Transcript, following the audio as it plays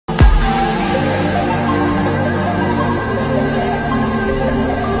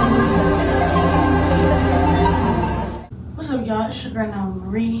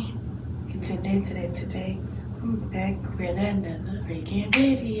back with another freaking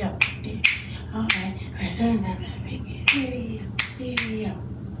video. Alright, with another freaking video.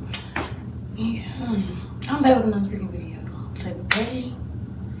 Yeah. I'm back with another freaking video. Today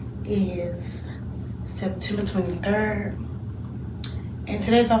is September 23rd, and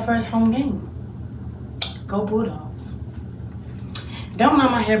today's our first home game. Go Bulldogs. Don't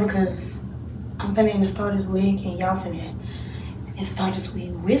mind my hair because I'm finna even start this wig, and y'all finna start this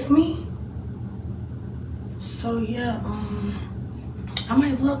wig with me. So yeah, I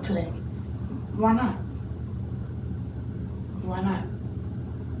might vlog today. Why not? Why not?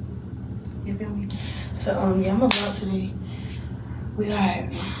 You feel me? So yeah, I'm gonna vlog today. We got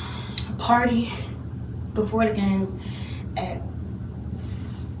a party before the game at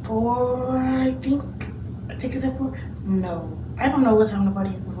 4, I think it's at 4. No, I don't know what time the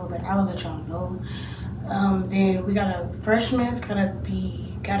party is before, but I'll let y'all know. Then we got a freshman's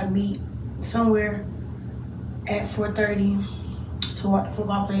gotta meet somewhere at 4:30 to watch the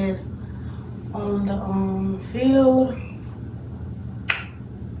football players on the field.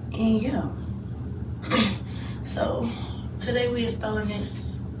 And yeah. So today we installing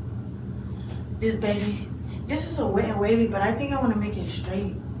this baby. This is a wet and wavy, but I think I want to make it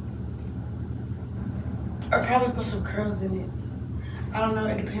straight. Or probably put some curls in it. I don't know,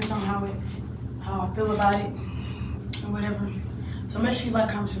 it depends on how I feel about it or whatever. So make sure you like,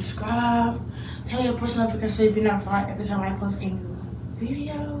 comment, subscribe. Tell your post notifications so you'll be notified every time I post a new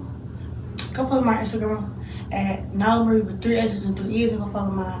video. Go follow my Instagram at Nala Marie with 3 S's and 3 E's. And go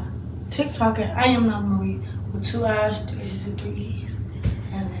follow my TikTok at I am Nala Marie with 2 I's, 3 S's and 3 E's.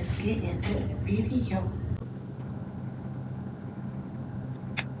 And let's get into the video.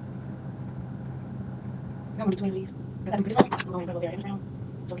 I'm gonna do 2 of these. Because I think this one, I'm going to go there every time.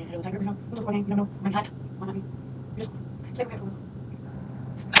 So okay, it'll take every time. What's the game? No, I'm hot. Why not me? Just stay careful.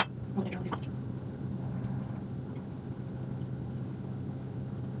 I'm gonna do this.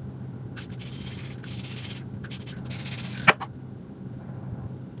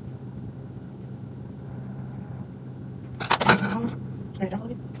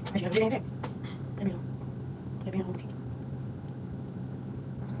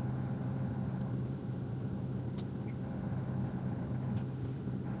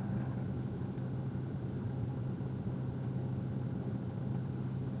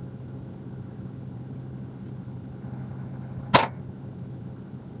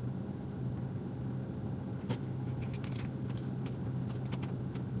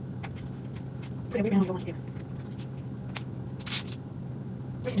 Put every hand on my skins.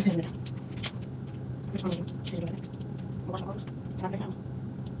 Just sit in there. Which one are you? Sit in there. Wash my clothes. Can I pick out?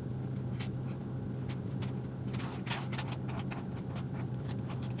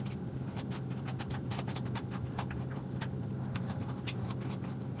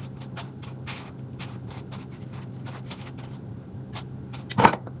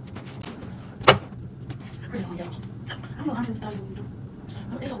 I really don't know, y'all. I don't know how many styles we do.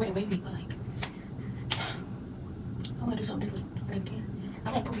 It's a wet and wavy, but like, I want to do something different. I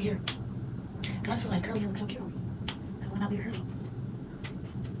like poofy hair. And I just feel like curly hair looks so cute on me. So why not leave it curly?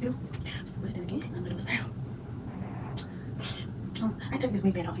 You? But then again, I'm gonna do a style. I ain't taking this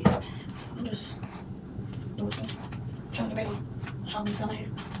wig band off yet. I'm just doing it. Trying to debate on how I'm gonna style my hair.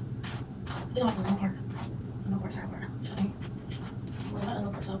 I think I like a low part. A low part, side part. So I think, well, not a low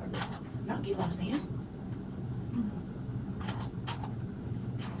part, side part, but y'all get what I'm saying.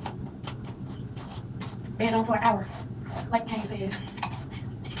 Band on for an hour. Like Kane said.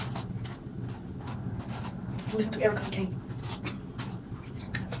 Listen to Erica Kane.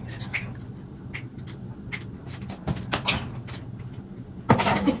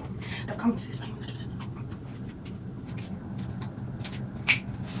 The comments is like,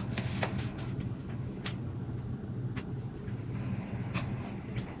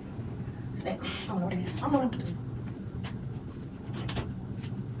 is that? I don't know what it is. I don't know what I'm doing.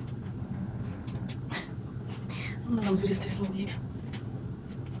 I'm not gonna do this to this little wig.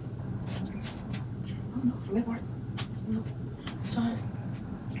 Oh no, the middle part. No. Side.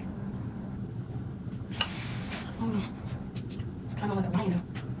 Oh no. Kinda like a lion.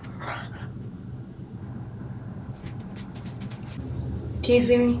 Can you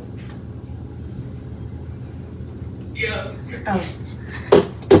see me? Yeah. Oh.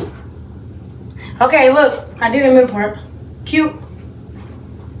 Okay, look. I did a middle part. Cute.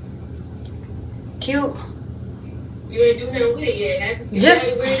 Cute. You ain't doing no good yet.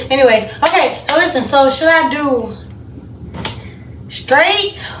 Just, anyways. Okay, now listen. So, should I do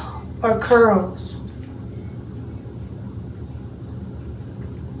straight or curls?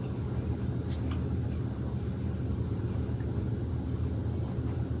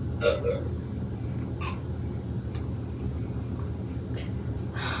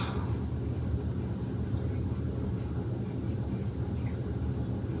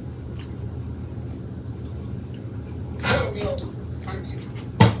 times.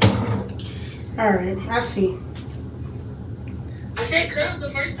 Alright, I see. I said curls the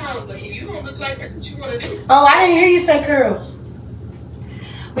first time, but if you don't look like that's what you want to do. Oh, I didn't hear you say curls.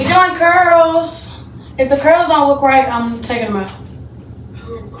 We doing curls. If the curls don't look right, I'm taking them out.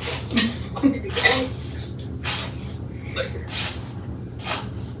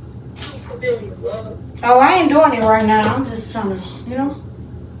 Oh, I ain't doing it right now. I'm just trying to, you know.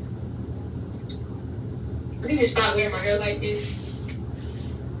 I need to stop wearing my hair like this.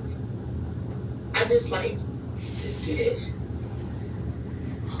 I just do this.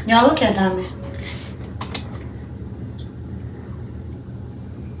 Y'all look at Diamond.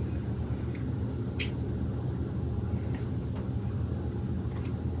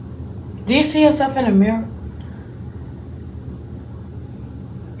 Do you see yourself in the mirror?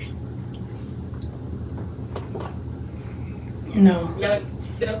 No. No,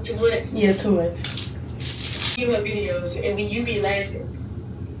 that's too much. Yeah, too much. You have videos, and when you be laughing,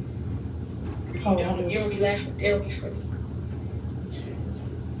 Oh, you don't be laughing, they'll be funny.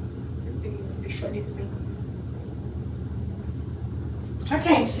 Videos be funny to me. I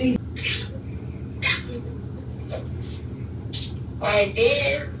can't see. Alright,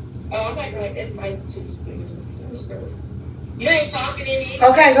 then. Oh, I'm like, that's my too. You ain't talking to me.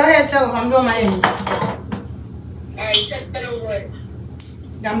 Okay, go ahead, tell him. I'm doing my edges. Alright, tell me on what?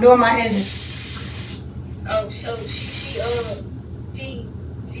 I'm doing my edges. Oh, so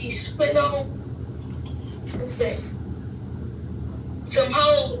she's putting on, what's that? Some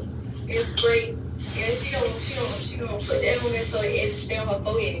hoe and spray. And she don't put that on there so it stay on her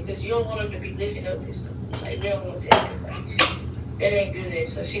forehead because you don't want them to be lifting up this stuff. Like, we don't want that. Like, that ain't good.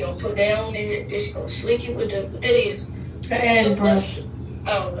 So she don't put that on there. Then she gonna slick it with the, what that is? The edge brush.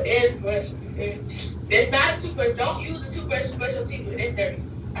 Oh, the edge brush. That's not a toothbrush. Don't use the toothbrush to brush your teeth with. That's dirty.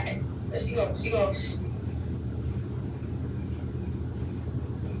 Alright. So she gonna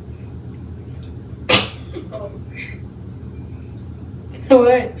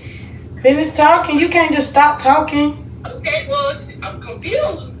What? Finish talking. You can't just stop talking. Okay, well, I'm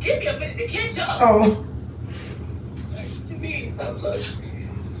confused. Give me a minute to catch up. Oh. Like, to me, so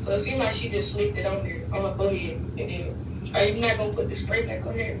it seemed like she just slicked it on there, on my forehead. And then, are you not going to put the spray back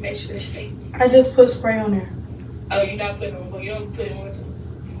on there and make sure it stays? I just put spray on there. Oh, you're not putting it on, well, you don't put it on too.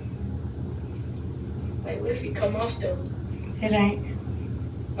 Like, what if it come off, though? It ain't.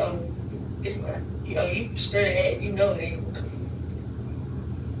 It's not. You know, you stir that, you know it ain't going to come.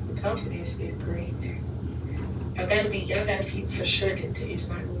 Confidence is great. Y'all gotta be for sure that it's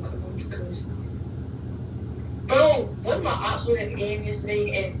not gonna come on because, bro, one of my ops were at the game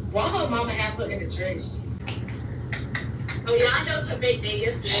yesterday and why her mama had her in a dress? Oh yeah, I know to make that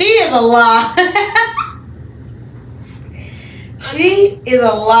yesterday. She is a lie. She is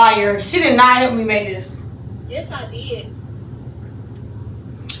a liar. She did not help me make this. Yes, I did.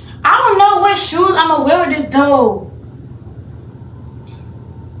 I don't know what shoes I'm gonna wear with this though.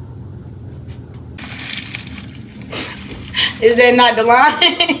 Is that not the line?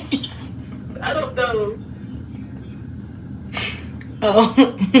 I don't know. Oh,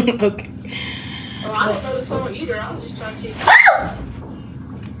 okay. Oh, I don't know the song either. I was just trying to check.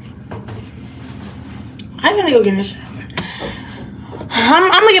 I'm gonna go get in the shower. I'm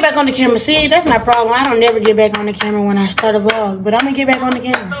gonna get back on the camera. See, that's my problem. I don't never get back on the camera when I start a vlog, but I'm gonna get back on the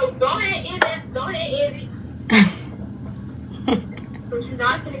camera. No, go ahead, edit. Go ahead, edit. Because you're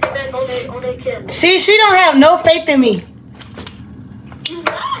not gonna get back on that camera. See, she don't have no faith in me. You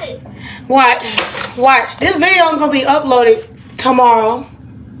lied. Watch. This video is gonna be uploaded tomorrow.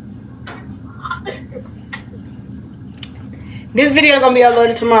 This video is gonna be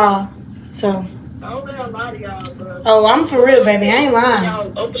uploaded tomorrow. So. I don't think I'm lying to y'all, bro. Oh, I'm for real, baby. I ain't lying.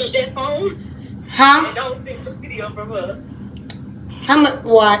 Y'all open up that phone. Huh? And don't see the video from her. I'ma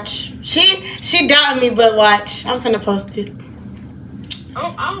watch. She doubted me, but watch. I'm finna post it.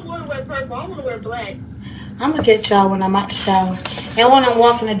 I don't want to wear purple. I want to wear black. I'm gonna get y'all when I'm out the shower and when I'm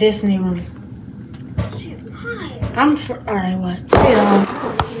walking the Disney room. She's lying. I'm for alright. What? Yeah.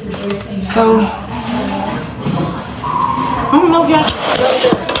 So I don't know if y'all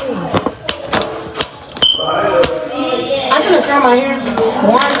can see me. I'm gonna curl my hair.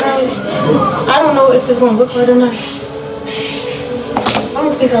 Wine curl. I don't know if it's gonna look right or not. I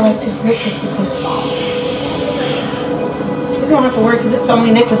don't think I like this necklace with this. It's gonna have to work because it's the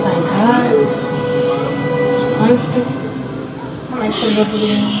only necklace I got. Honestly, I might put it up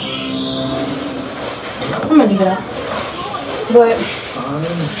again. I'm gonna leave it out. But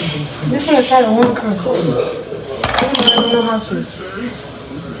I'm just gonna try the one curl. I don't know how to.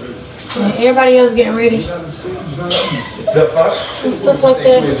 And everybody else getting ready. And stuff like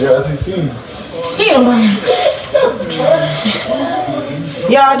that. She get a money.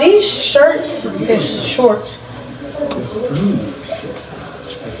 Y'all, these shirts is short.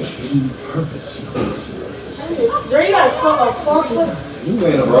 Dre, you gotta cut a cloth. You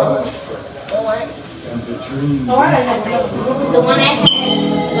made a ride. The one I had.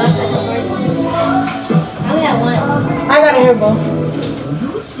 I only had one. I got a hair bow.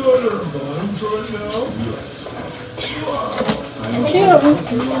 Cute. I think.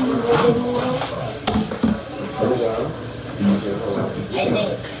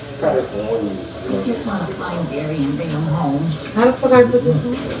 You just want to find Barry and bring him home. How the fuck I put this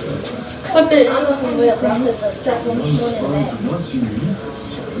on? Clip it. I'm looking way up. I'll put the strap on the short in the back. Once you meet this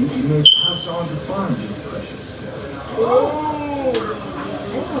story, you may pass on to find your precious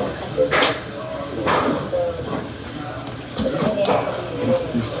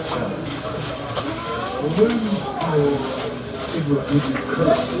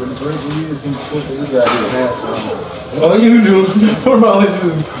Oh, you do. Probably do.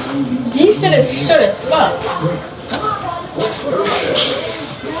 These shit is short as fuck.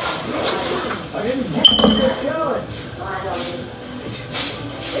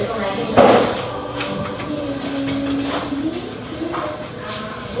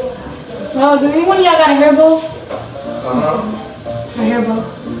 Oh, do anyone of y'all got a hair bow? A hair bow.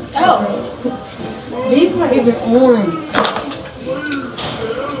 Oh. These aren't even on.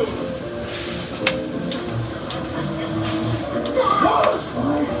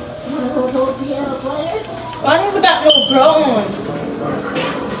 Why do you got no bra on?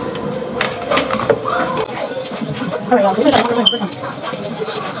 Alright, y'all, so we're gonna this one.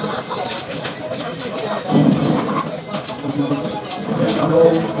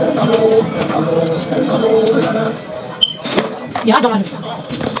 Yeah, I don't want to do this.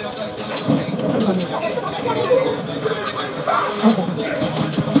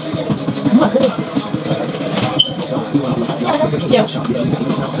 Yeah.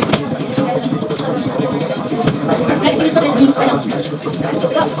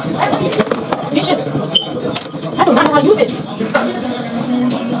 I do not know how to use it.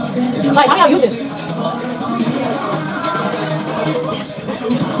 Like, how do I use this?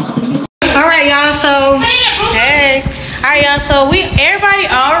 Alright, y'all, so hey. Alright, y'all, so everybody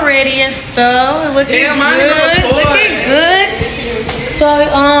all ready and stuff. Looking good. So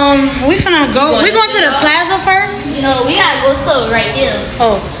we finna go. We going to the plaza first? No, we gotta go to right here.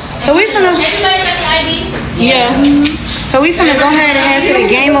 Oh. So we finna yeah. So we finna go ahead and head to the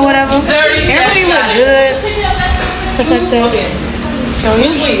game or whatever. Everybody look good. Stuff like that. So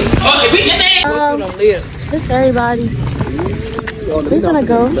this everybody. We gonna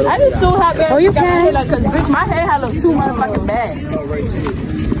go. I just so happy. Oh, you can. Cause bitch, my hair had look too motherfucking bad.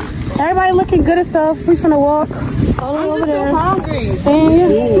 Everybody looking good and stuff. We finna walk all I'm over just there. so hungry. And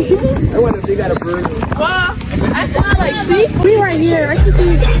yeah. I wonder if they got a bird. Well, I smell like feet. We right here. I can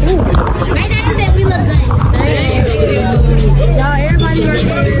see. My dad said we look good. Y'all, everybody right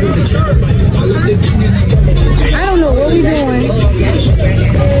here. I don't know what we doing.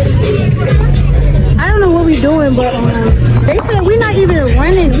 I don't know what we doing, but they said we're not even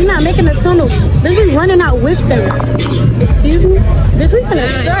running. We're not making a tunnel. Bitch, we running out with them. Excuse me? Bitch, we finna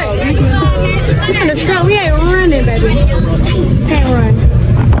start. We finna start. We ain't running, baby. Can't run.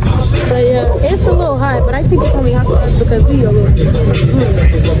 But yeah, it's a little hot, but I think it's only hot for us because we a little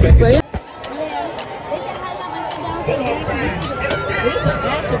But yeah.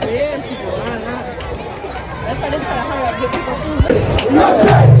 That's why they try to hurry up, get people food.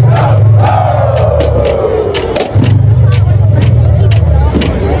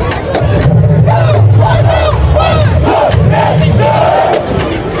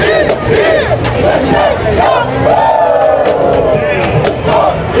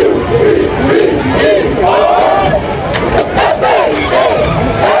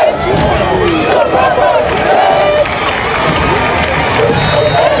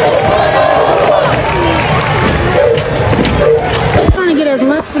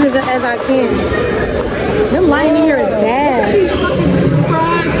 As I can. Them lining in here is bad.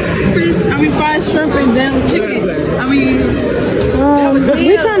 Fried fish, fried shrimp and then chicken.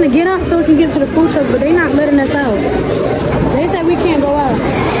 We trying to get out so we can get to the food truck, but they not letting us out. They said we can't go out.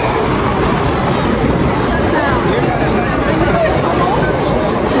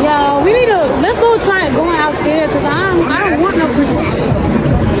 Y'all, we need to, let's go try it going out there, because I don't want no people.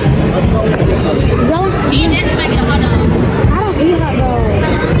 Don't eat this and I get a hot dog. I don't eat hot dogs.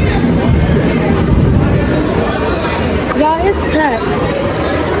 Y'all, it's packed.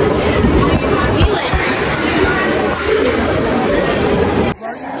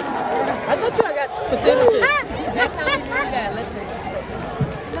 I thought you got potato chips. That kind of got listen.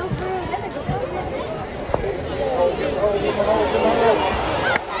 No food.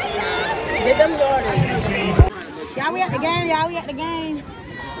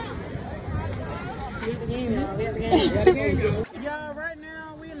 Y'all, right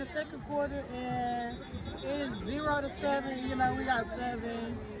now we in the second quarter and it's 0-7. You know, we got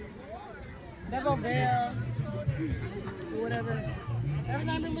 7. There go Bell. Whatever.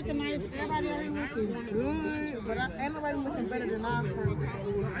 Everybody been looking nice. Everybody out here looking good. But ain't nobody looking better than our friend.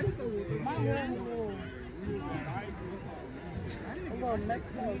 My hair is a little messed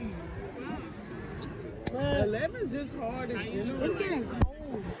up. But 11's just hard in general. it's getting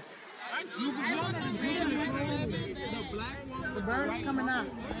cold. The bird's coming out.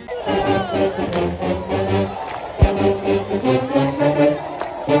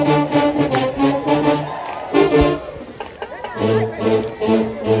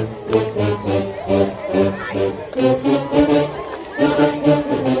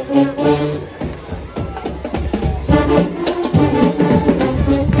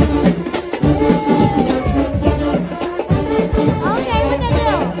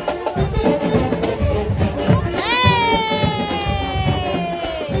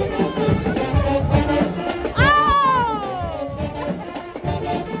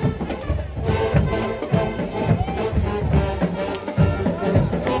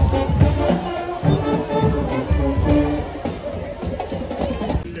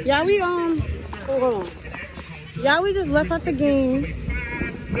 Y'all, we just left out the game.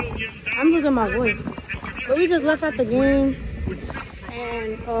 I'm losing my voice. But we just left out the game.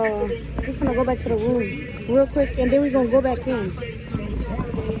 And we're gonna go back to the room real quick and then we're gonna go back in.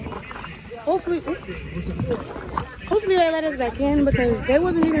 Hopefully they let us back in because they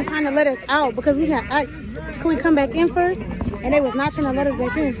wasn't even trying to let us out because we had asked, could we come back in first? And they was not trying to let us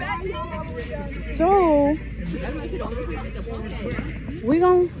back in. So we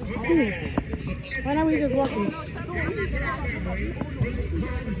gonna see. Right now we just walking.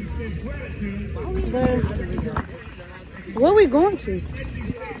 But where are we going to?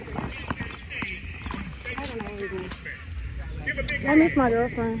 I don't know where we're going. I miss my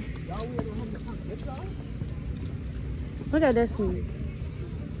girlfriend. Look at Destiny.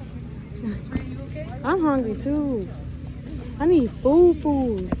 I'm hungry too. I need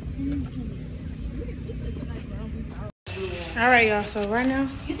food. All right, y'all. So right now,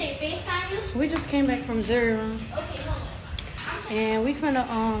 You say FaceTime? we just came back from Zero, Okay, hold on. and we finna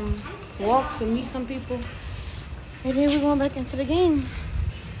walk to meet some people, and then we're going back into the game.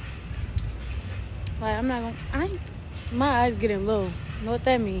 Like I'm not gonna. My eyes getting low. You know what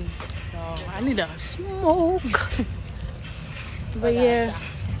that means? I need a smoke. But yeah.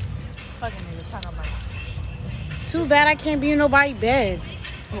 Too bad I can't be in nobody's bed.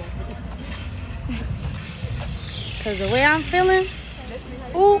 Cause the way I'm feeling,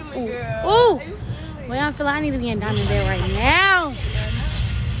 ooh. The way I'm feeling, I need to be in Diamond bed right now.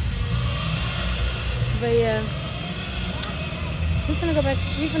 But yeah, we finna go back.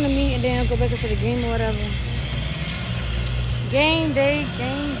 We finna meet and then go back into the game or whatever. Game day.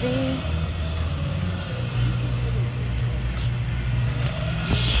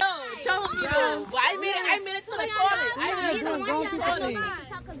 I made it to the toilet.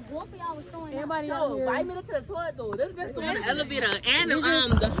 Everybody out here. I made it to the toilet though. This bitch on the elevator and the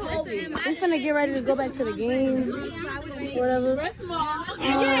hallway. We finna get ready to go back to the game. Whatever.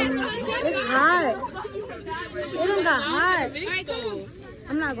 It's hot. It done got hot.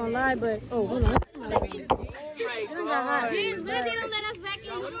 I'm not gonna lie, but hold on. It done got hot.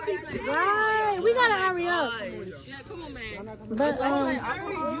 Right. We gotta hurry up. Come on, man. But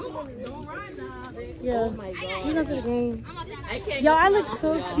yeah, we go to the game. Yo, I look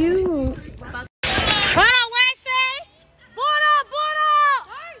so cute. Hold on, what I say? Board up!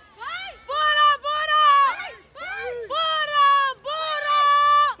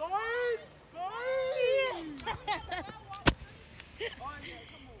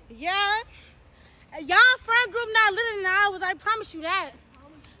 Yeah. Y'all friend group not living in ours. I promise you that.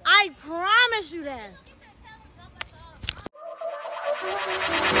 I promise you that.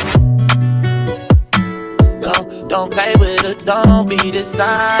 Don't play with it, don't be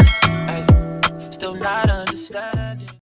dishonest. Ay, still not